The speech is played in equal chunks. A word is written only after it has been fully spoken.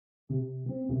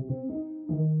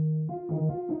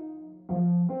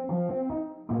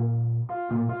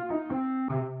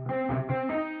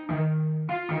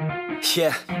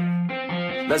Yeah,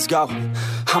 let's go.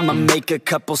 I'ma make a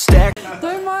couple stacks.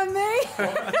 Don't mind me.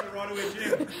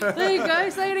 There you go,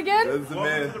 say it again. That's the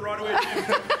man. Welcome to the Right Away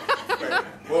Gym.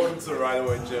 Welcome to the Right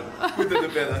Away Gym. With the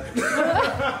better.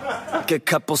 A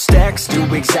couple stacks,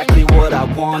 do exactly what I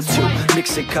want to.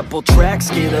 Mix a couple tracks,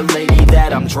 get a lady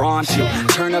that I'm drawn to.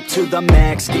 Turn up to the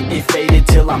max, get me faded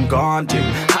till I'm gone, dude.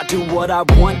 I do what I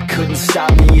want, couldn't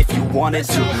stop me if you wanted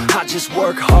to. I just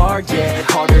work hard, yeah,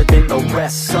 harder than the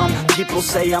rest. Some people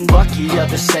say I'm lucky,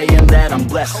 others saying that I'm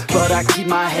blessed. But I keep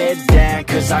my head down,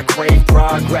 cause I crave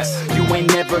progress. You ain't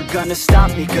never gonna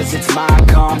stop me, cause it's my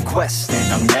conquest.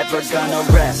 And I'm never gonna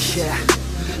rest, yeah.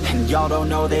 And y'all don't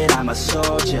know that I'm a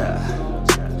soldier.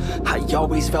 I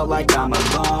always felt like I'm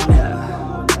alone,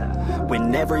 yeah.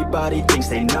 When everybody thinks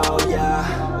they know, yeah.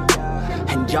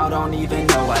 And y'all don't even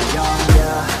know I own,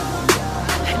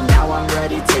 yeah. And now I'm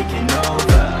ready taking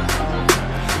over,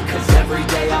 cause every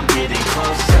day I'm getting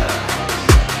closer.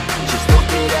 Just look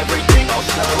at everything I'll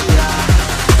show ya.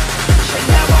 And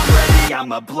now I'm ready,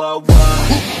 I'ma blow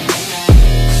up.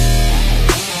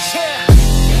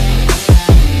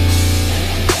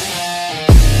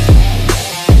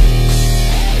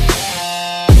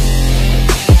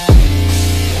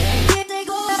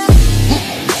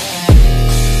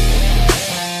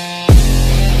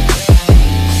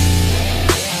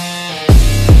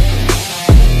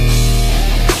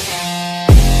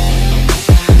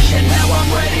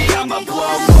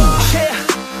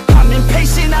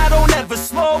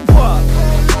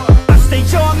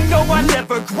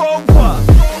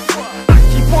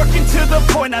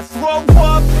 I throw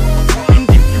up, and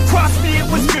if you cross me,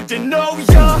 it was good to know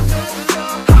ya.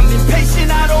 I'm impatient,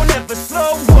 I don't ever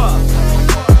slow up.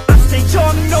 I stay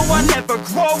young, no, I never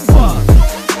grow up.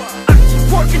 I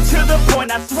keep working to the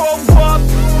point I throw up,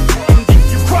 and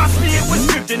if you cross me, it was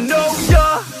good to know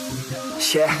ya.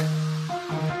 Yeah,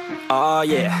 oh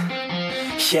yeah,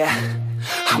 yeah.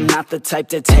 I'm not the type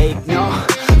to take no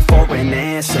for an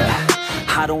answer.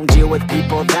 I don't deal with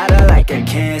people that are like a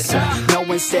cancer. No,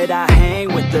 instead I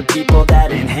hang with the people that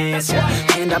enhance ya.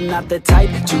 And I'm not the type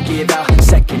to give out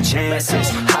second chances.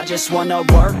 I just wanna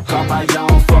work on my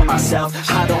own for myself.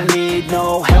 I don't need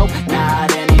no help,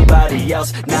 not anybody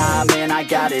else. Nah, man, I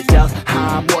got it dealt.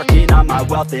 I'm working on my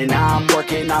wealth and I'm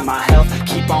working on my health.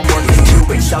 Keep on working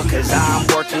to excel, cause I'm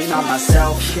working on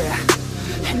myself. Yeah,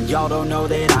 and y'all don't know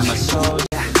that I'm a soldier.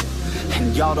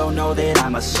 And y'all don't know that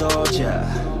I'm a soldier.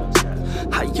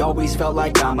 I always felt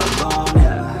like I'm alone,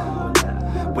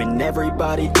 yeah. When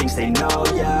everybody thinks they know,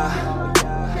 yeah.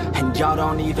 And y'all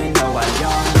don't even know I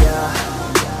own,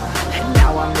 yeah. And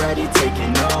now I'm ready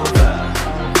taking over,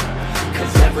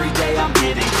 cause every day I'm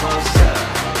getting closer.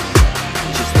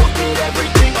 Just look at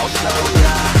everything I'll show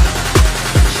ya.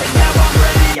 And now I'm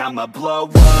ready, I'ma blow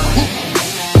up.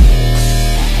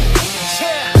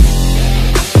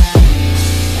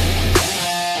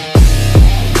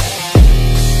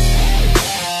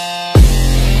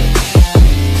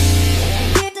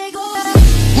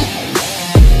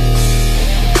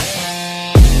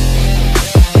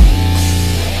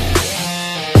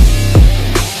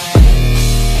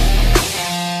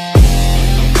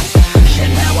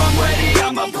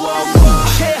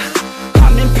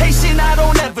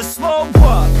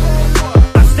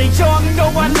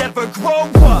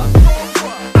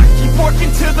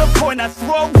 I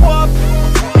throw up,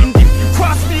 and if you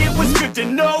cross me, it was good to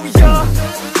know ya.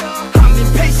 I'm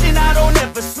impatient, I don't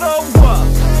ever slow up.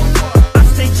 I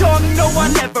stay young, no, I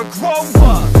never grow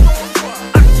up.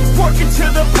 I keep working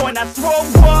to the point I throw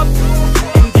up,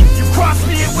 and if you cross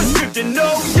me, it was good to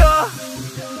know ya.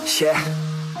 Yeah,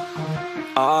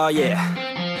 oh yeah,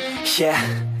 yeah.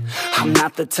 I'm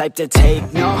not the type to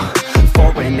take no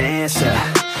for an answer.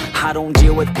 I don't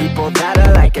deal with people that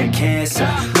are like a cancer.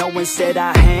 No, instead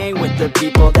I hang with the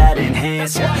people that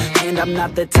enhance ya. And I'm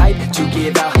not the type to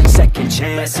give out second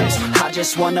chances. I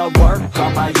just wanna work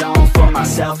on my own for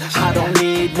myself. I don't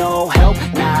need no help,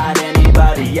 not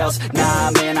anybody else.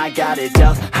 Nah, man, I got it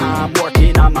dealt. I'm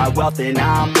working on my wealth and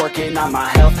I'm working on my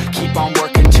health. Keep on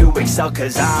working to excel,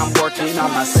 cause I'm working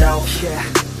on myself. Yeah,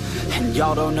 and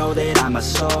y'all don't know that I'm a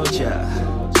soldier.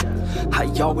 I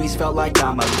always felt like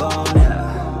I'm alone,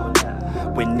 yeah.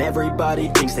 When everybody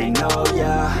thinks they know,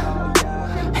 yeah.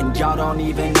 And y'all don't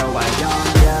even know I own,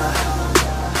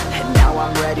 yeah. And now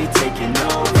I'm ready taking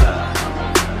over,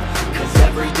 cause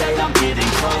every day I'm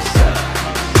getting closer.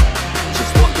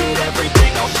 Just look at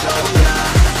everything I'll show ya.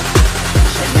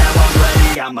 And now I'm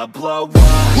ready, I'ma blow up.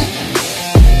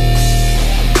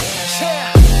 Yeah.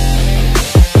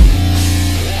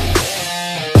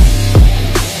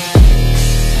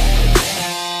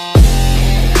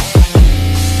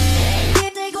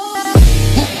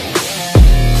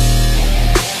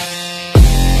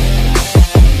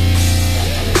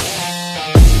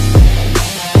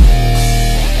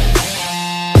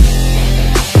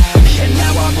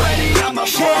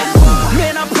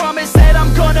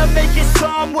 gonna make it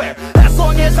somewhere. As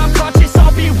long as I'm conscious,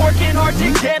 I'll be working hard to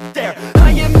get there.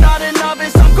 I am not a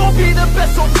novice, I'm gonna be the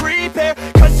best, so prepare.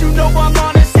 Cause you know I'm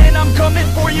honest and I'm coming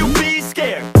for you, be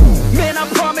scared. Man, I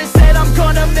promise that I'm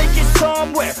gonna make it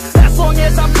somewhere. As long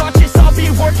as I'm conscious, I'll be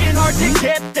working hard to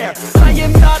get there. I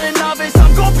am not a novice,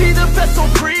 I'm gonna be the best, so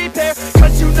prepare.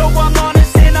 Cause you know I'm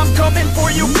honest and I'm coming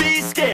for you, be